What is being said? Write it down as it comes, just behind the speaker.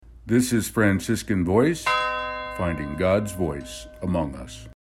This is Franciscan Voice, finding God's voice among us.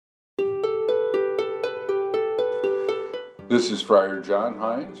 This is Friar John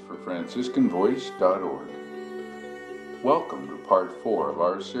Heinz for FranciscanVoice.org. Welcome to part 4 of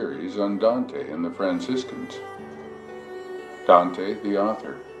our series on Dante and the Franciscans. Dante, the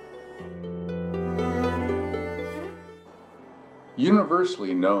author.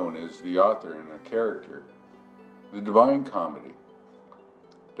 Universally known as the author and a character, the Divine Comedy,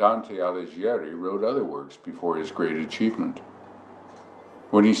 Dante Alighieri wrote other works before his great achievement.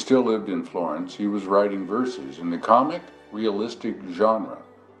 When he still lived in Florence, he was writing verses in the comic, realistic genre,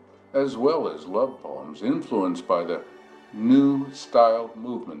 as well as love poems influenced by the new style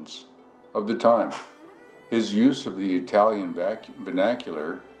movements of the time. His use of the Italian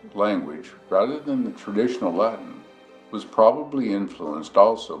vernacular language rather than the traditional Latin was probably influenced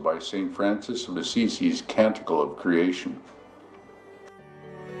also by St. Francis of Assisi's Canticle of Creation.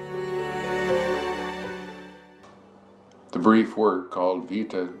 The brief work called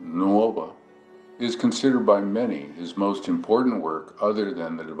Vita Nuova is considered by many his most important work other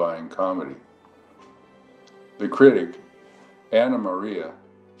than the Divine Comedy. The critic Anna Maria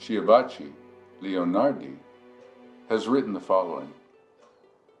Schiavacci Leonardi has written the following.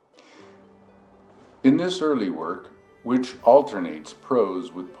 In this early work, which alternates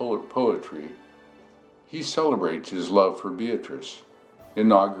prose with poetry, he celebrates his love for Beatrice,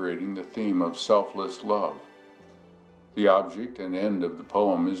 inaugurating the theme of selfless love. The object and end of the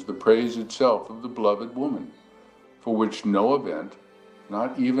poem is the praise itself of the beloved woman, for which no event,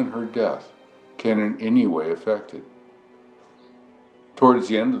 not even her death, can in any way affect it. Towards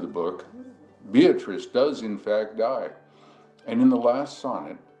the end of the book, Beatrice does in fact die, and in the last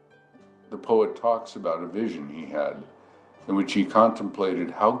sonnet, the poet talks about a vision he had, in which he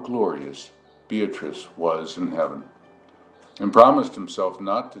contemplated how glorious Beatrice was in heaven, and promised himself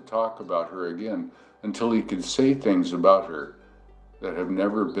not to talk about her again until he could say things about her that have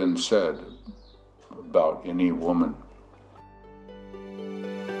never been said about any woman.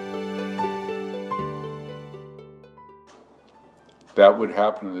 That would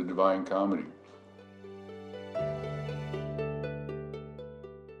happen in the Divine Comedy.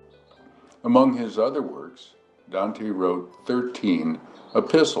 Among his other works, Dante wrote 13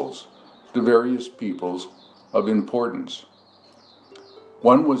 epistles to various peoples of importance.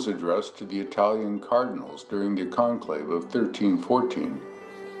 One was addressed to the Italian cardinals during the conclave of 1314,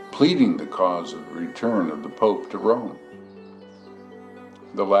 pleading the cause of the return of the Pope to Rome.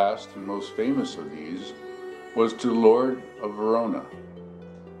 The last and most famous of these was to Lord of Verona,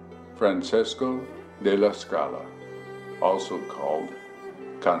 Francesco della Scala, also called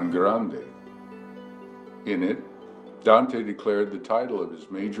Can Grande. In it, Dante declared the title of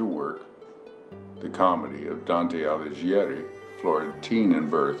his major work, the comedy of Dante Alighieri, Florentine in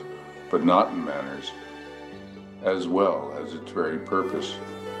birth, but not in manners, as well as its very purpose.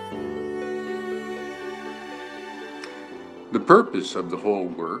 The purpose of the whole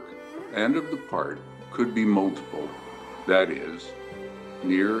work and of the part could be multiple, that is,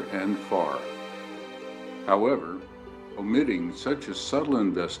 near and far. However, omitting such a subtle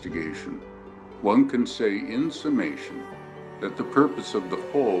investigation, one can say in summation that the purpose of the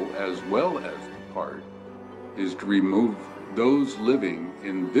whole as well as the part is to remove those living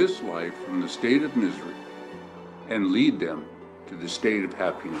in this life from the state of misery and lead them to the state of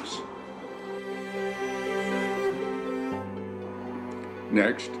happiness.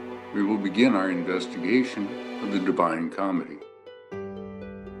 Next, we will begin our investigation of the Divine Comedy.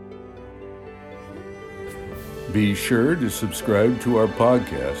 Be sure to subscribe to our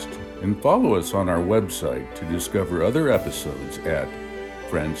podcast and follow us on our website to discover other episodes at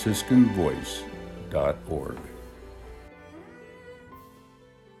FranciscanVoice.org.